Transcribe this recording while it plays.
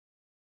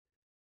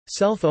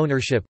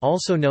Self-ownership,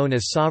 also known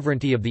as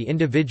sovereignty of the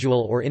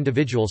individual or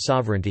individual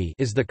sovereignty,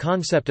 is the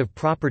concept of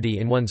property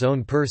in one's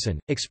own person,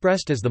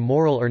 expressed as the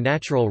moral or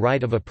natural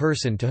right of a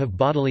person to have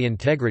bodily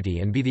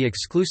integrity and be the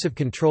exclusive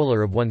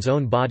controller of one's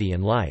own body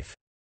and life.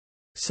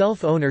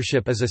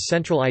 Self-ownership is a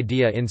central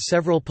idea in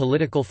several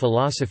political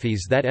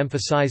philosophies that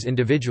emphasize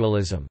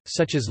individualism,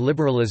 such as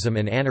liberalism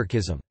and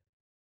anarchism.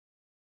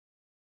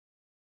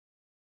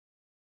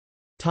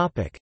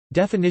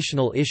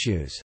 Definitional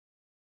issues.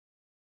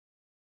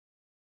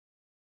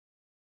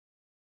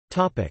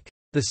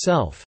 The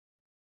self.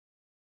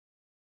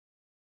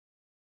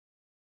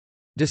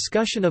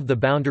 Discussion of the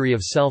boundary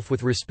of self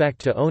with respect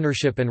to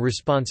ownership and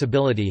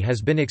responsibility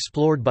has been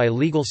explored by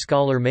legal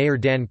scholar Meir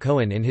Dan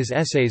Cohen in his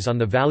essays on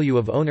the value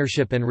of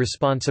ownership and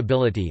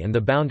responsibility and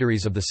the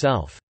boundaries of the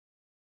self.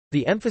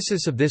 The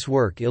emphasis of this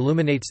work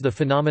illuminates the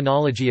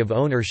phenomenology of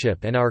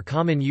ownership and our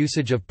common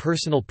usage of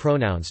personal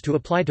pronouns to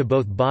apply to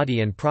both body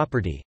and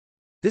property.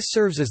 This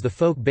serves as the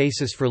folk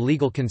basis for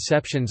legal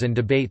conceptions and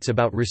debates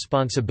about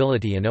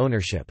responsibility and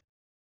ownership.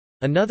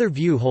 Another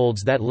view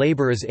holds that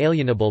labor is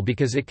alienable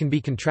because it can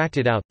be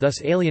contracted out,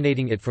 thus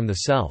alienating it from the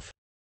self.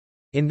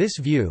 In this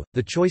view,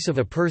 the choice of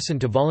a person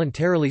to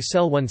voluntarily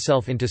sell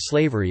oneself into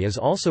slavery is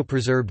also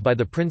preserved by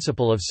the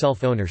principle of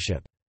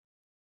self-ownership.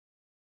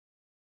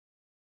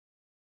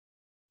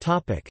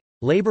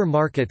 Labor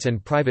markets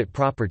and private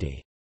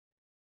property.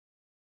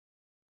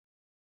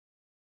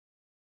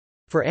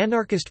 For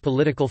anarchist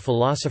political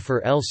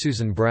philosopher L.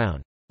 Susan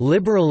Brown,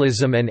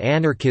 liberalism and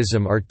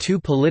anarchism are two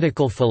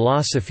political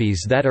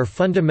philosophies that are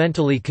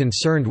fundamentally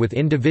concerned with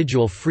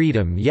individual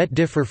freedom yet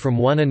differ from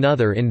one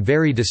another in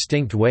very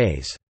distinct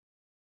ways.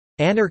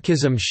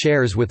 Anarchism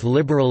shares with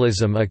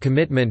liberalism a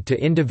commitment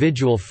to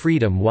individual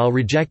freedom while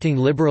rejecting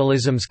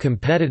liberalism's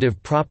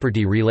competitive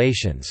property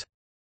relations.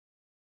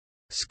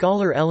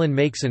 Scholar Ellen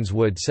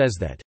Makesonswood says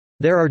that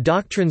there are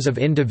doctrines of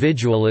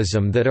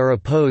individualism that are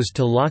opposed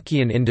to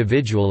Lockean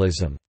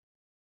individualism,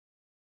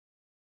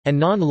 and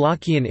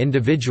non-Lockean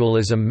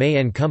individualism may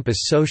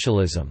encompass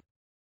socialism.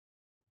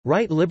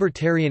 Right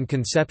libertarian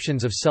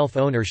conceptions of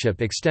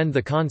self-ownership extend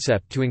the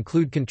concept to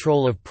include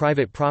control of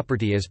private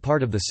property as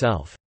part of the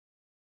self.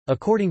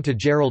 According to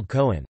Gerald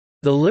Cohen,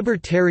 the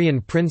libertarian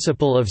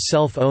principle of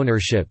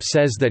self-ownership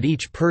says that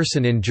each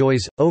person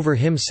enjoys, over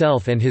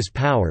himself and his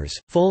powers,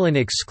 full and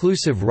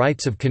exclusive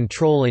rights of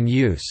control and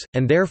use,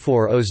 and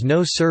therefore owes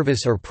no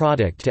service or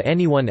product to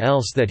anyone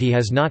else that he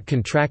has not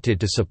contracted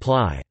to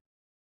supply.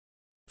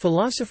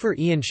 Philosopher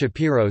Ian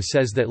Shapiro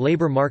says that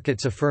labor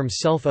markets affirm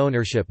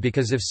self-ownership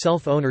because if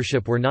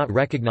self-ownership were not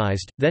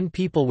recognized, then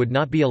people would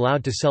not be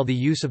allowed to sell the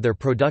use of their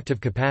productive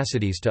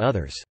capacities to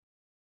others.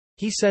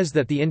 He says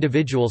that the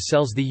individual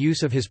sells the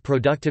use of his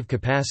productive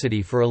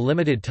capacity for a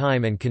limited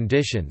time and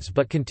conditions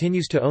but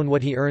continues to own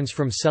what he earns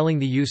from selling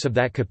the use of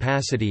that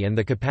capacity and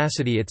the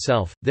capacity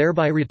itself,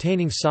 thereby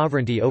retaining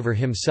sovereignty over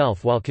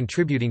himself while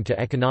contributing to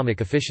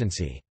economic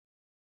efficiency.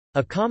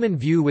 A common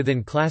view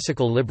within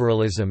classical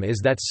liberalism is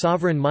that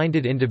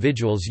sovereign-minded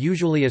individuals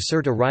usually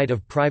assert a right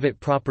of private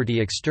property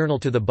external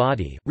to the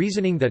body,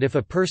 reasoning that if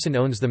a person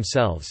owns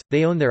themselves,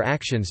 they own their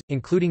actions,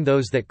 including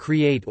those that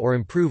create or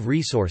improve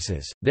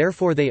resources,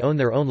 therefore they own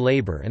their own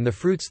labor and the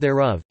fruits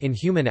thereof. In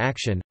Human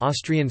Action,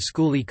 Austrian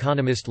school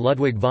economist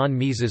Ludwig von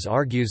Mises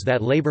argues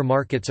that labor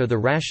markets are the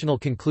rational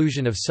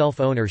conclusion of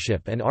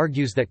self-ownership and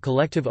argues that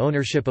collective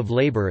ownership of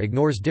labor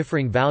ignores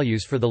differing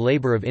values for the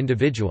labor of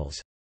individuals.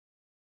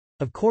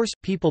 Of course,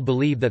 people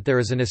believe that there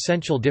is an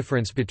essential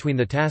difference between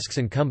the tasks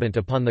incumbent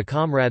upon the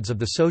comrades of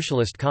the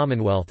socialist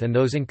commonwealth and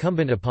those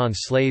incumbent upon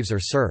slaves or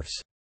serfs.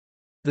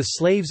 The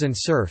slaves and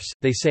serfs,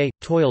 they say,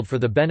 toiled for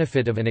the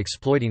benefit of an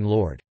exploiting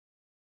lord.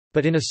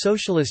 But in a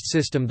socialist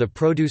system the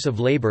produce of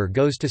labor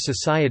goes to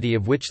society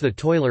of which the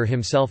toiler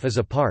himself is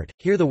a part,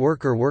 here the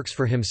worker works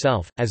for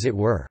himself, as it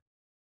were.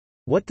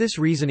 What this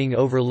reasoning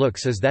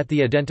overlooks is that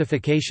the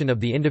identification of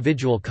the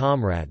individual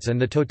comrades and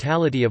the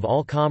totality of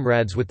all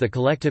comrades with the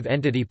collective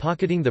entity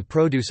pocketing the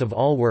produce of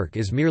all work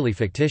is merely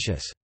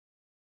fictitious.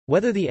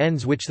 Whether the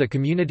ends which the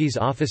community's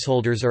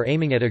officeholders are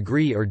aiming at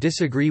agree or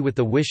disagree with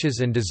the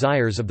wishes and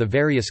desires of the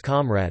various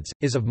comrades,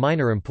 is of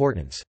minor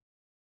importance.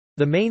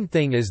 The main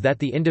thing is that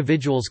the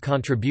individual's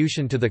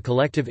contribution to the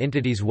collective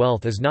entity's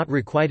wealth is not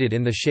requited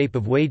in the shape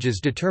of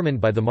wages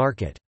determined by the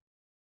market.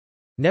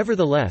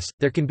 Nevertheless,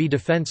 there can be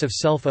defense of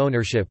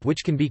self-ownership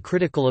which can be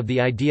critical of the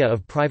idea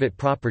of private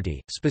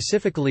property,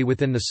 specifically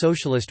within the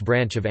socialist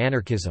branch of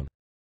anarchism.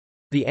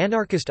 The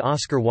anarchist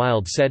Oscar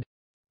Wilde said,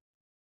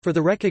 "For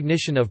the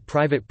recognition of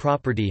private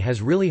property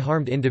has really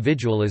harmed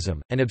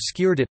individualism, and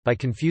obscured it, by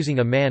confusing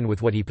a man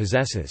with what he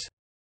possesses.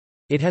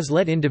 It has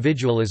led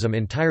individualism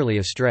entirely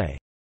astray.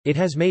 It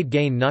has made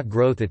gain not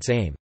growth its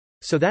aim.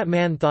 So that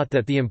man thought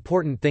that the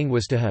important thing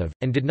was to have,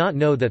 and did not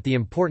know that the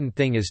important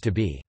thing is to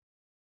be.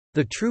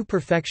 The true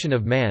perfection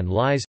of man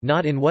lies,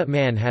 not in what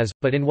man has,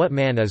 but in what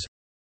man is.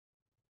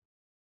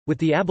 With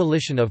the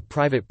abolition of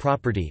private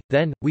property,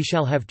 then, we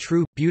shall have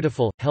true,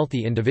 beautiful,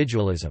 healthy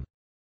individualism.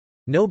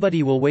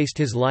 Nobody will waste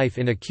his life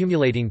in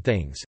accumulating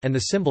things, and the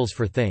symbols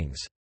for things.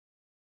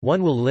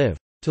 One will live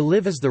To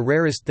live is the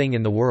rarest thing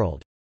in the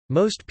world.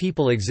 Most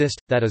people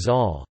exist, that is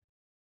all.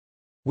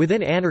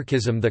 Within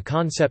anarchism, the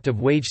concept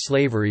of wage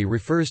slavery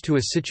refers to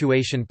a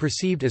situation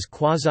perceived as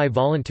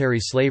quasi-voluntary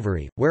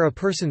slavery, where a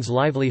person's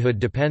livelihood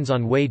depends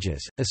on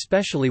wages,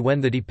 especially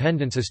when the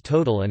dependence is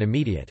total and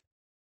immediate.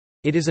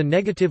 It is a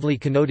negatively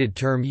connoted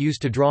term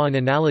used to draw an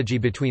analogy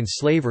between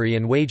slavery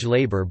and wage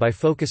labor by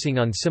focusing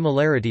on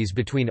similarities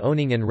between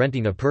owning and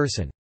renting a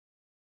person.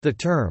 The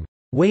term,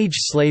 wage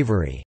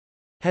slavery,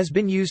 has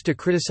been used to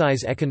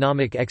criticize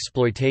economic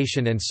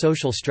exploitation and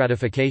social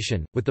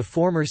stratification, with the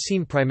former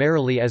seen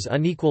primarily as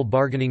unequal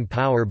bargaining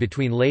power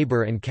between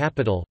labor and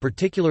capital,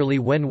 particularly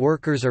when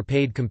workers are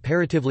paid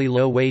comparatively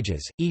low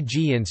wages,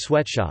 e.g. in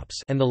sweatshops,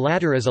 and the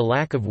latter as a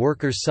lack of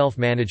workers'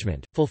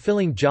 self-management,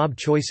 fulfilling job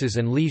choices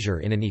and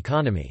leisure in an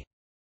economy.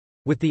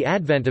 With the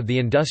advent of the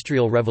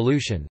Industrial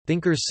Revolution,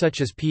 thinkers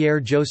such as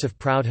Pierre-Joseph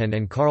Proudhon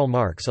and Karl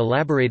Marx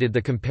elaborated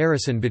the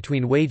comparison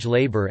between wage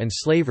labor and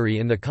slavery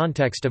in the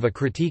context of a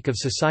critique of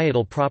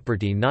societal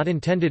property not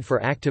intended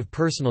for active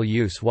personal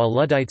use, while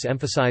Luddites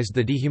emphasized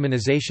the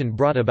dehumanization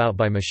brought about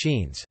by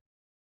machines.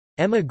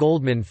 Emma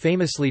Goldman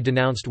famously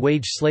denounced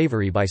wage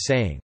slavery by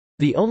saying,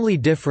 "The only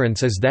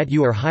difference is that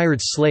you are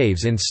hired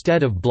slaves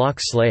instead of block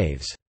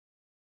slaves."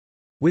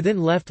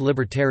 Within left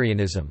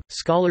libertarianism,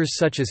 scholars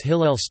such as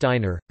Hillel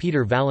Steiner,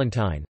 Peter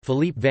Valentine,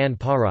 Philippe van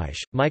Parijs,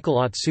 Michael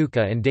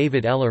Otsuka and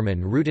David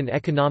Ellerman root an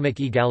economic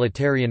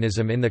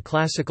egalitarianism in the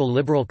classical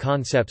liberal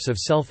concepts of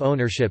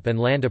self-ownership and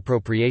land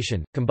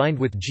appropriation, combined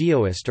with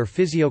geoist or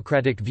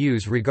physiocratic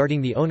views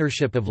regarding the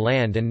ownership of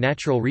land and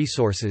natural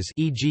resources,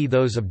 e.g.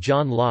 those of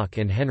John Locke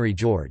and Henry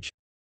George.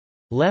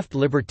 Left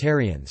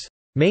libertarians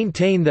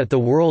maintain that the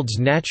world's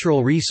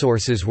natural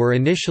resources were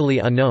initially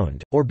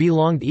unowned, or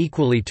belonged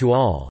equally to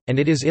all, and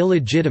it is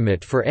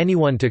illegitimate for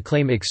anyone to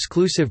claim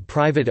exclusive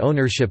private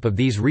ownership of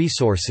these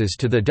resources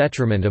to the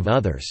detriment of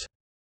others.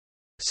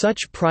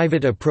 Such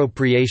private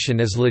appropriation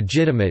is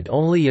legitimate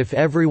only if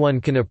everyone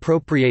can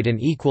appropriate an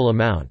equal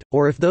amount,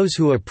 or if those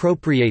who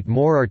appropriate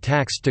more are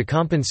taxed to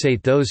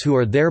compensate those who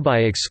are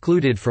thereby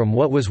excluded from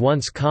what was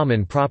once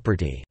common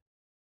property.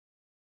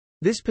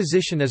 This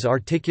position is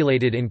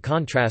articulated in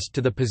contrast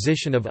to the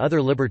position of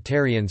other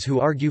libertarians who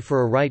argue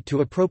for a right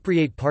to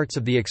appropriate parts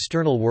of the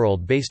external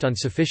world based on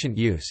sufficient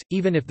use,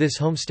 even if this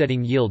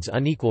homesteading yields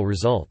unequal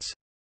results.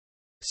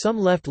 Some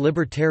left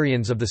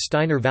libertarians of the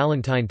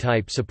Steiner-Valentine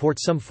type support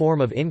some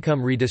form of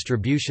income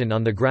redistribution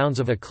on the grounds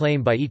of a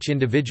claim by each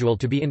individual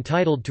to be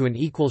entitled to an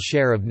equal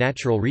share of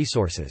natural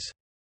resources.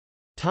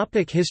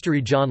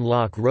 History. John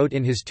Locke wrote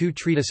in his two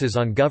treatises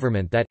on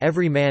government that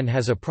every man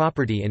has a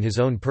property in his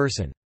own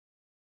person.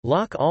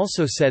 Locke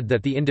also said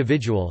that the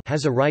individual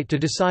has a right to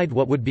decide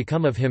what would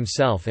become of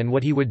himself and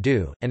what he would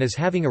do, and as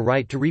having a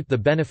right to reap the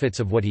benefits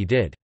of what he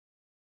did.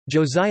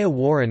 Josiah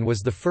Warren was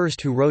the first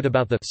who wrote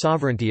about the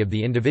sovereignty of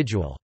the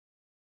individual.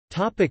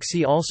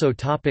 See also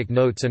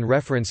Notes and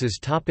references.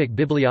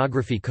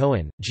 Bibliography.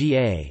 Cohen, G.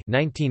 A.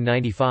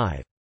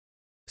 1995.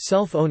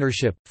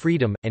 Self-Ownership,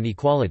 Freedom, and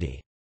Equality.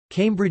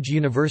 Cambridge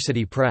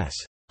University Press.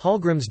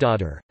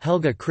 Hallgrimsdotter,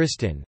 Helga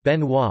Kristin,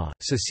 Benoit,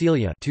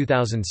 Cecilia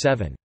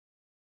 2007.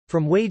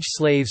 From Wage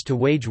Slaves to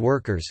Wage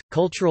Workers,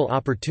 Cultural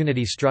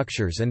Opportunity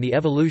Structures and the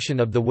Evolution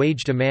of the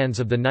Wage Demands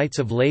of the Knights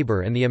of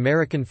Labor and the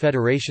American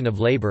Federation of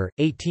Labor,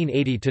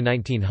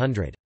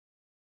 1880–1900.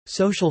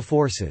 Social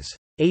Forces.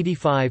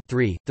 85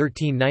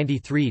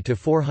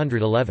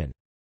 1393–411.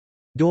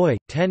 doi,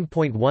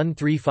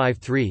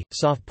 10.1353,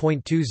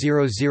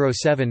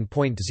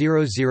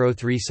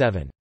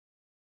 sof.2007.0037.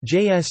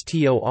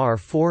 JSTOR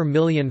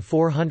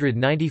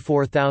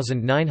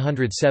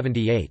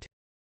 4494978.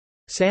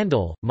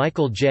 Sandel,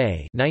 Michael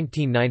J.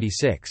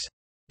 1996.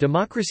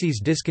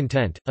 Democracy's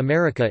Discontent,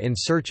 America in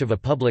Search of a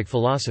Public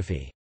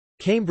Philosophy.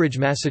 Cambridge,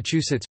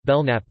 Massachusetts,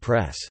 Belknap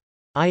Press.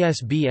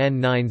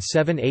 ISBN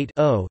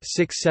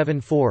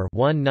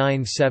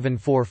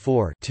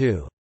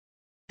 978-0-674-19744-2.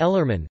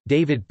 Ellerman,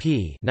 David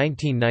P.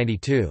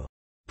 1992.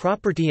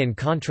 Property and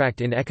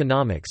Contract in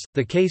Economics,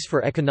 The Case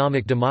for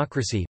Economic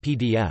Democracy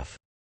PDF.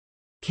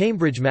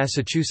 Cambridge,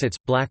 Massachusetts,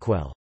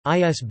 Blackwell.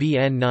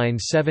 ISBN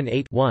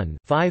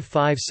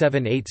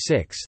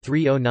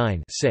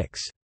 978-1-55786-309-6.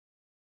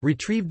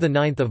 Retrieved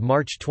 9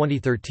 March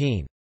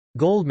 2013.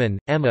 Goldman,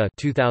 Emma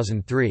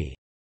 2003.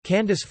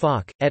 Candace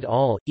Falk, et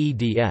al.,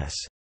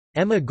 eds.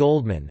 Emma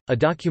Goldman, A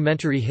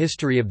Documentary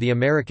History of the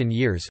American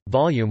Years,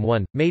 Volume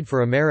 1, Made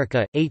for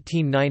America,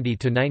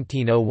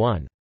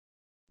 1890–1901.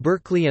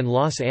 Berkeley and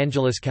Los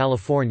Angeles,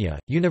 California,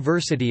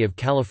 University of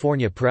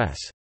California Press.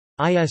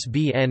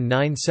 ISBN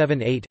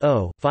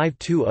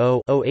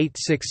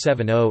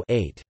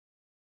 978-0-520-08670-8.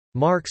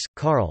 Marx,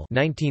 Karl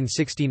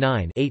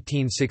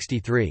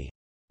 1969–1863.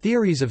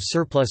 Theories of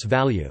Surplus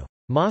Value.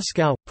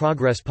 Moscow,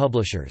 Progress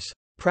Publishers.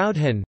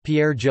 Proudhon,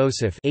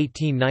 Pierre-Joseph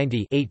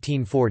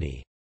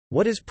 1890–1840.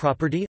 What is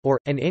Property? Or,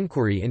 An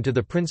Inquiry into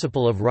the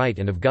Principle of Right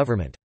and of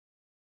Government.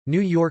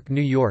 New York,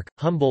 New York,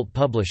 Humboldt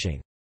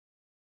Publishing.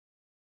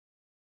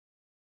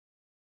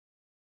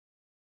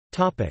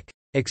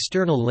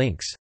 External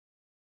links.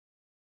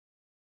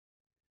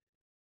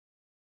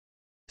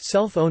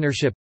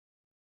 Self-ownership.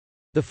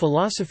 The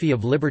philosophy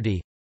of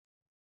liberty.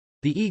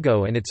 The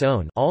ego and its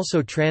own,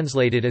 also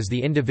translated as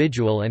the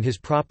individual and his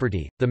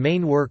property, the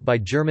main work by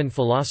German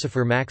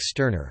philosopher Max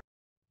Stirner.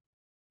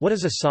 What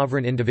is a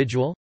sovereign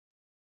individual?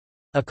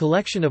 A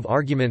collection of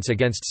arguments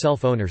against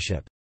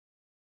self-ownership.